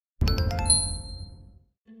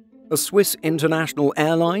A Swiss International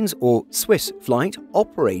Airlines or Swiss flight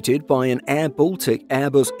operated by an airBaltic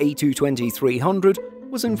Airbus A220-300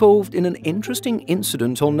 was involved in an interesting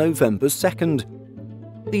incident on November 2nd.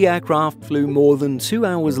 The aircraft flew more than 2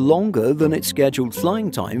 hours longer than its scheduled flying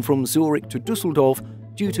time from Zurich to Düsseldorf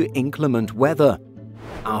due to inclement weather.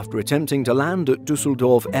 After attempting to land at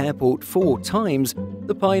Düsseldorf Airport 4 times,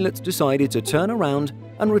 the pilots decided to turn around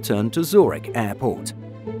and return to Zurich Airport.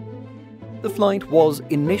 The flight was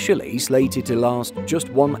initially slated to last just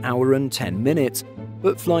 1 hour and 10 minutes,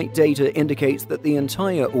 but flight data indicates that the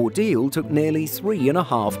entire ordeal took nearly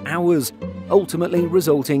 3.5 hours, ultimately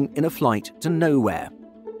resulting in a flight to nowhere.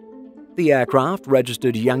 The aircraft,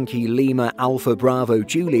 registered Yankee Lima Alpha Bravo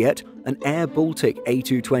Juliet, an airBaltic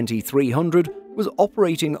A220-300, was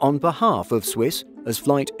operating on behalf of Swiss as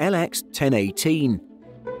flight LX 1018.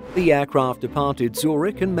 The aircraft departed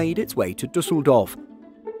Zurich and made its way to Düsseldorf.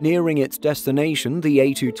 Nearing its destination, the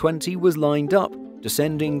A220 was lined up,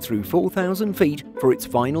 descending through 4,000 feet for its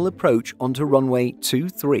final approach onto runway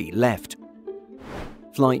 23 left.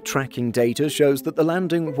 Flight tracking data shows that the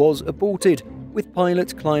landing was aborted, with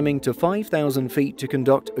pilots climbing to 5,000 feet to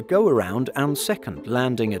conduct a go-around and second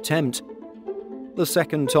landing attempt. The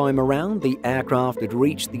second time around, the aircraft had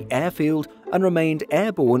reached the airfield and remained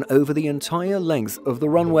airborne over the entire length of the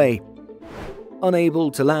runway. Unable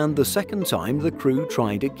to land the second time, the crew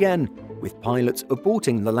tried again, with pilots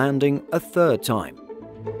aborting the landing a third time.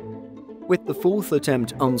 With the fourth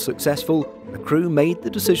attempt unsuccessful, the crew made the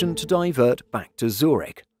decision to divert back to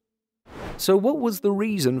Zurich. So what was the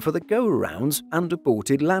reason for the go-arounds and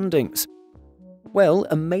aborted landings? Well,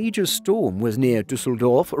 a major storm was near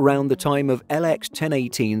Düsseldorf around the time of LX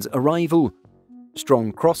 1018's arrival.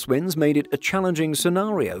 Strong crosswinds made it a challenging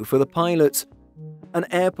scenario for the pilots. An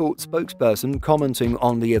airport spokesperson commenting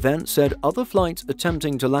on the event said other flights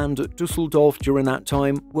attempting to land at Düsseldorf during that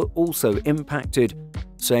time were also impacted,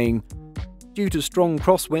 saying, "Due to strong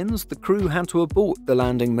crosswinds, the crew had to abort the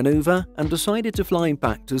landing maneuver and decided to fly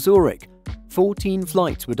back to Zurich. 14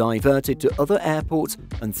 flights were diverted to other airports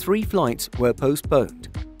and 3 flights were postponed."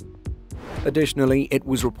 Additionally, it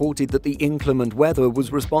was reported that the inclement weather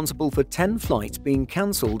was responsible for 10 flights being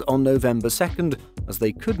cancelled on November 2nd, as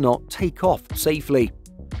they could not take off safely.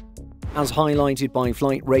 As highlighted by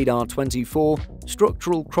Flight Radar 24,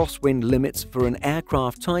 structural crosswind limits for an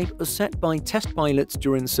aircraft type are set by test pilots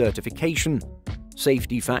during certification.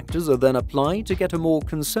 Safety factors are then applied to get a more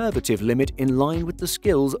conservative limit in line with the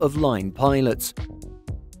skills of line pilots.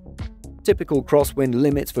 Typical crosswind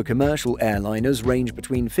limits for commercial airliners range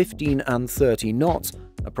between 15 and 30 knots,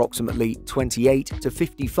 approximately 28 to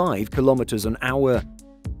 55 kilometers an hour.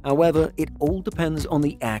 However, it all depends on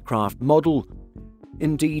the aircraft model.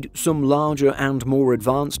 Indeed, some larger and more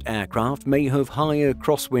advanced aircraft may have higher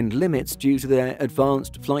crosswind limits due to their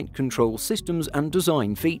advanced flight control systems and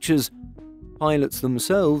design features. Pilots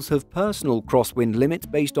themselves have personal crosswind limits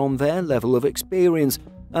based on their level of experience,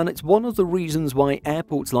 and it's one of the reasons why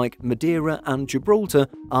airports like Madeira and Gibraltar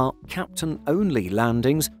are captain-only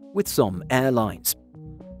landings with some airlines.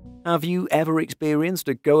 Have you ever experienced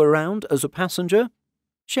a go-around as a passenger?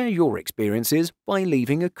 Share your experiences by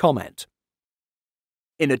leaving a comment.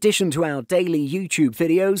 In addition to our daily YouTube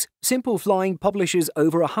videos, Simple Flying publishes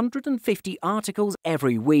over 150 articles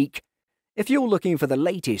every week. If you're looking for the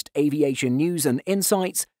latest aviation news and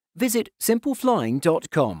insights, visit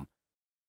simpleflying.com.